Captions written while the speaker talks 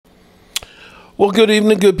Well, good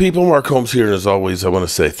evening, good people. Mark Holmes here, and as always, I want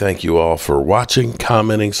to say thank you all for watching,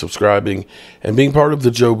 commenting, subscribing, and being part of the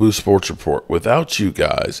Joe Boo Sports Report. Without you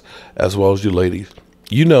guys, as well as you ladies,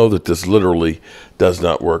 you know that this literally does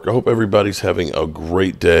not work. I hope everybody's having a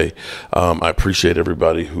great day. I appreciate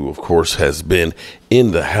everybody who, of course, has been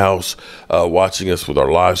in the house watching us with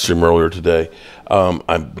our live stream earlier today.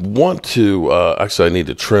 I want to, actually, I need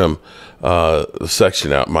to trim the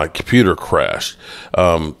section out. My computer crashed.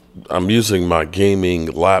 I'm using my gaming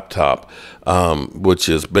laptop, which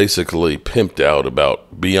is basically pimped out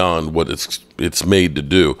about beyond what it's made to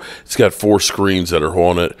do. It's got 4 screens that are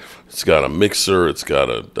on it. It's got a mixer. It's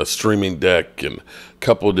got a streaming deck and a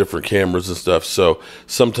couple of different cameras and stuff. So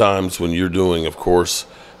sometimes when you're doing, of course,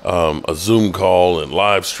 a Zoom call and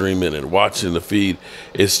live streaming and watching the feed,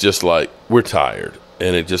 it's just like we're tired,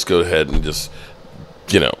 and it just goes ahead and just,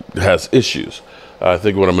 has issues. I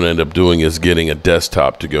think what I'm going to end up doing is getting a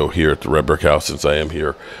desktop to go here at the Red Brick House, since I am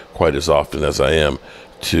here quite as often as I am,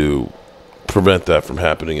 to prevent that from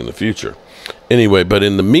happening in the future. Anyway, but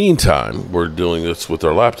in the meantime, we're doing this with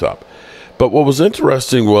our laptop. But what was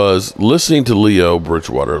interesting was listening to Leo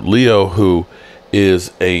Bridgewater. Leo, who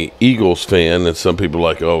is a Eagles fan, and some people are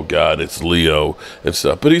like, oh, God, it's Leo and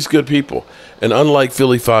stuff. But he's good people. And unlike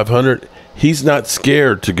Philly 500, he's not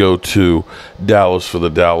scared to go to Dallas for the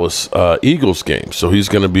Dallas Eagles game. So he's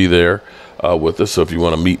going to be there with us. So if you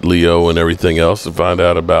want to meet Leo and everything else and find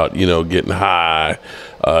out about, getting high,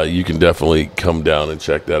 you can definitely come down and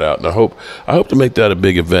check that out. And I hope to make that a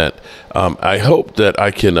big event. I hope that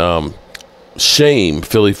I can shame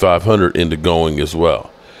Philly 500 into going as well.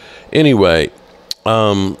 Anyway,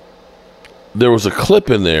 there was a clip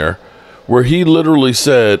in there where he literally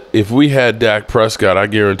said, if we had Dak Prescott, I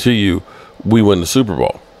guarantee you we win the Super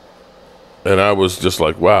Bowl. And I was just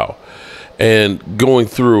like, wow. And going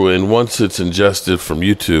through, and once it's ingested from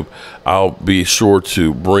YouTube, I'll be sure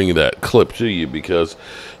to bring that clip to you, because,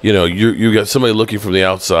 you got somebody looking from the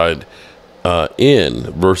outside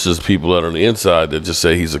in versus people that are on the inside that just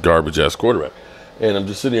say he's a garbage-ass quarterback. And I'm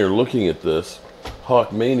just sitting here looking at this.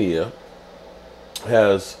 Hawkmania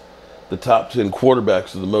has the top 10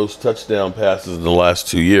 quarterbacks with the most touchdown passes in the last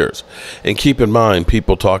 2 years. And keep in mind,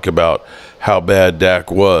 people talk about how bad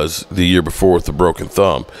Dak was the year before with the broken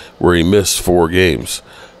thumb, where he missed 4 games.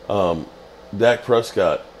 Dak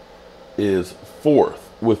Prescott is 4th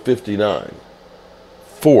with 59.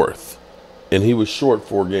 4th. And he was short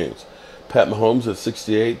 4 games. Pat Mahomes has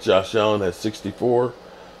 68. Josh Allen has 64.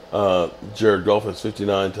 Jared Goff has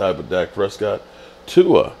 59, tied with Dak Prescott.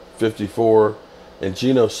 Tua, 54. And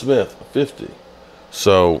Geno Smith, 50.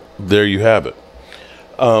 So there you have it.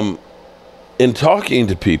 In talking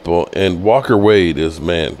to people, and Walker Wade is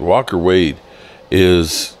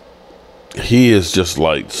just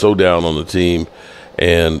like so down on the team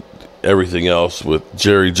and everything else, with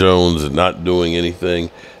Jerry Jones and not doing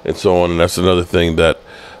anything and so on. And that's another thing that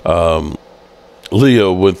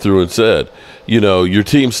Leo went through and said, your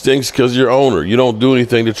team stinks because you're owner. You don't do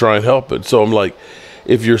anything to try and help it. So I'm like,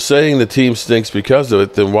 if you're saying the team stinks because of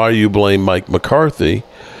it, then why do you blame Mike McCarthy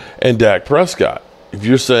and Dak Prescott? If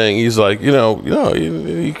you're saying he's like, you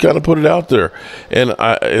kind of put it out there. And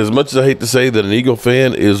as much as I hate to say that an Eagle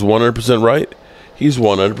fan is 100% right, he's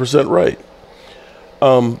 100% right.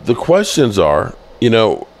 The questions are,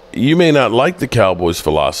 you may not like the Cowboys'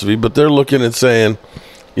 philosophy, but they're looking and saying,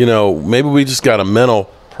 maybe we just got a mental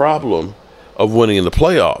problem of winning in the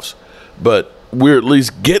playoffs. But we're at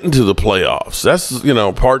least getting to the playoffs. That's,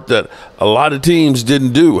 part that a lot of teams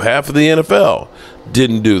didn't do. Half of the NFL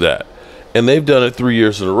didn't do that. And they've done it 3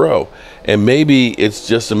 years in a row. And maybe it's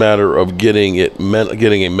just a matter of getting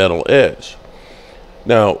a mental edge.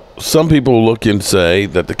 Now, some people look and say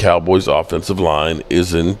that the Cowboys' offensive line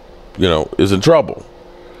is in trouble,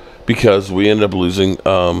 because we ended up losing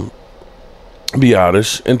Biadasz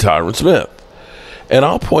and Tyron Smith. And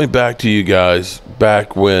I'll point back to you guys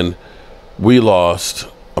back when we lost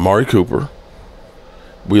Amari Cooper,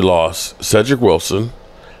 we lost Cedric Wilson,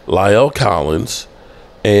 Lyle Collins,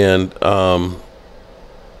 and Connor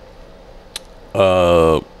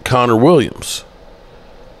Williams.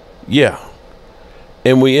 Yeah.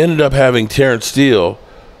 And we ended up having Terrence Steele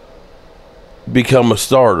become a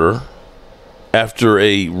starter after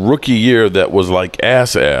a rookie year that was like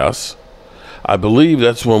ass. I believe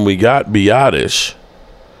that's when we got Biadasz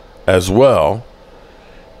as well.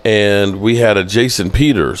 And we had a Jason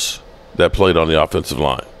Peters that played on the offensive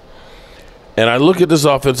line. And I look at this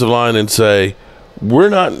offensive line and say, we're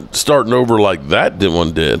not starting over like that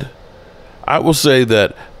one did. I will say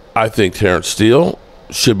that I think Terrence Steele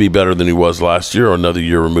should be better than he was last year, or another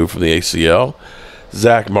year removed from the ACL.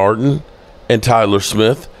 Zach Martin and Tyler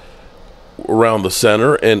Smith around the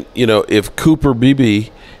center. And, if Cooper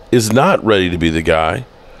BB is not ready to be the guy,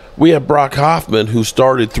 we have Brock Hoffman, who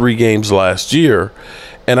started 3 games last year,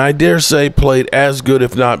 and I dare say played as good,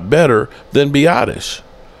 if not better, than Biadasz.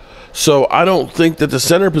 So I don't think that the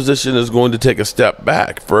center position is going to take a step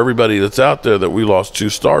back. For everybody that's out there that we lost 2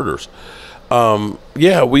 starters.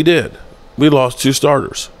 Yeah, we did. We lost 2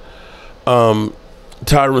 starters.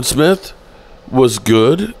 Tyron Smith was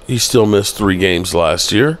good. He still missed 3 games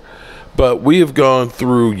last year. But we have gone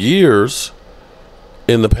through years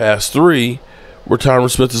in the past 3 where Tyron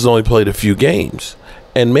Smith has only played a few games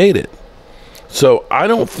and made it. So I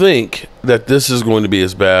don't think that this is going to be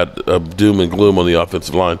as bad of doom and gloom on the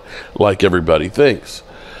offensive line like everybody thinks.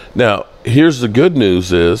 Now, here's the good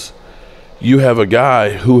news is you have a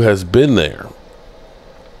guy who has been there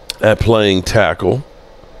at playing tackle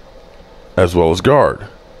as well as guard,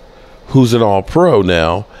 who's an all-pro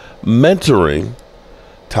now, mentoring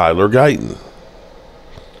Tyler Guyton.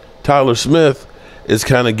 Tyler Smith is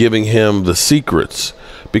kind of giving him the secrets,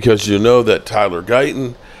 because you know that Tyler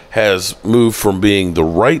Guyton has moved from being the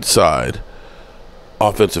right side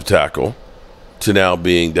offensive tackle to now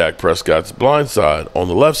being Dak Prescott's blind side on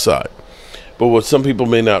the left side. But what some people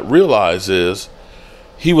may not realize is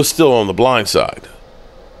he was still on the blind side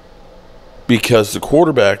because the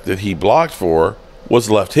quarterback that he blocked for was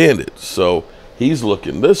left-handed. So he's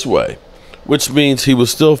looking this way, which means he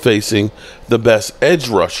was still facing the best edge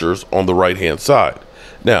rushers on the right-hand side.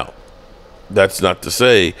 Now, that's not to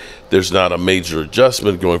say there's not a major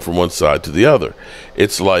adjustment going from one side to the other.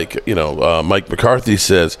 It's like, Mike McCarthy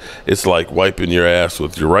says, it's like wiping your ass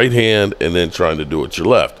with your right hand and then trying to do it with your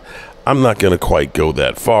left. I'm not going to quite go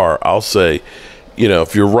that far. I'll say,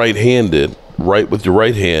 if you're right-handed, right with your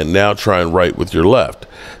right hand, now try and right with your left.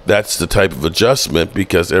 That's the type of adjustment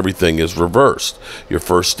because everything is reversed. Your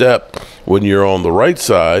first step when you're on the right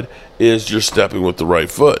side is you're stepping with the right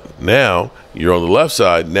foot. Now you're on the left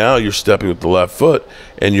side. Now you're stepping with the left foot,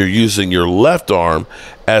 and you're using your left arm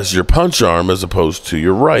as your punch arm as opposed to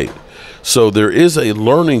your right. So there is a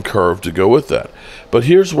learning curve to go with that. But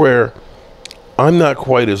here's where I'm not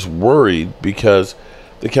quite as worried, because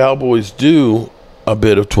the Cowboys do a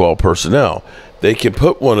bit of 12 personnel. They can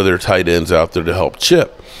put one of their tight ends out there to help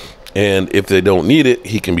Chip, and if they don't need it,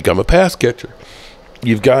 he can become a pass catcher.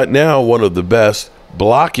 You've got now one of the best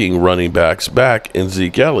blocking running backs back in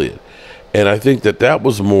Zeke Elliott, and I think that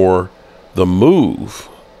was more the move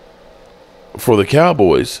for the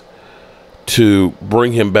Cowboys to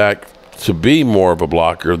bring him back to be more of a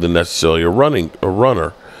blocker than necessarily a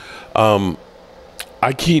runner.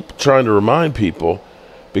 I keep trying to remind people,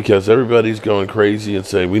 because everybody's going crazy and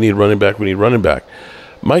saying, we need running back, we need running back.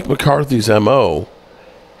 Mike McCarthy's MO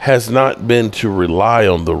has not been to rely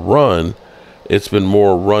on the run. It's been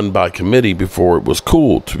more run by committee before it was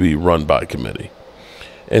cool to be run by committee.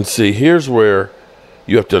 And see, here's where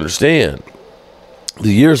you have to understand.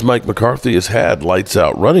 The years Mike McCarthy has had lights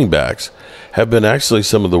out running backs have been actually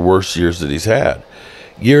some of the worst years that he's had.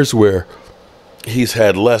 Years where he's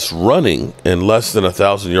had less running and less than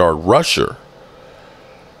 1,000-yard rusher,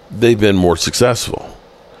 they've been more successful.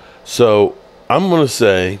 So I'm going to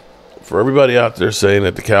say, for everybody out there saying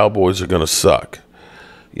that the Cowboys are going to suck,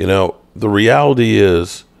 the reality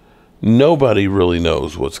is nobody really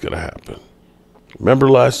knows what's going to happen. Remember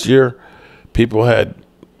last year, people had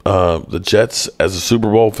the Jets as a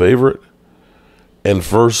Super Bowl favorite, and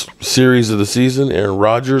first series of the season, Aaron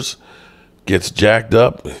Rodgers gets jacked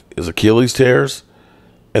up, his Achilles tears,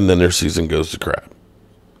 and then their season goes to crap.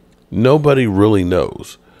 Nobody really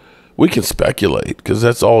knows. We can speculate, because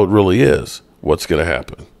that's all it really is, what's going to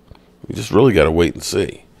happen. You just really got to wait and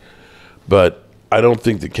see. But I don't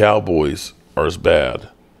think the Cowboys are as bad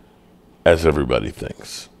as everybody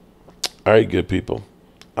thinks. All right, good people.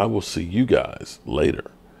 I will see you guys later.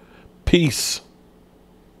 Peace.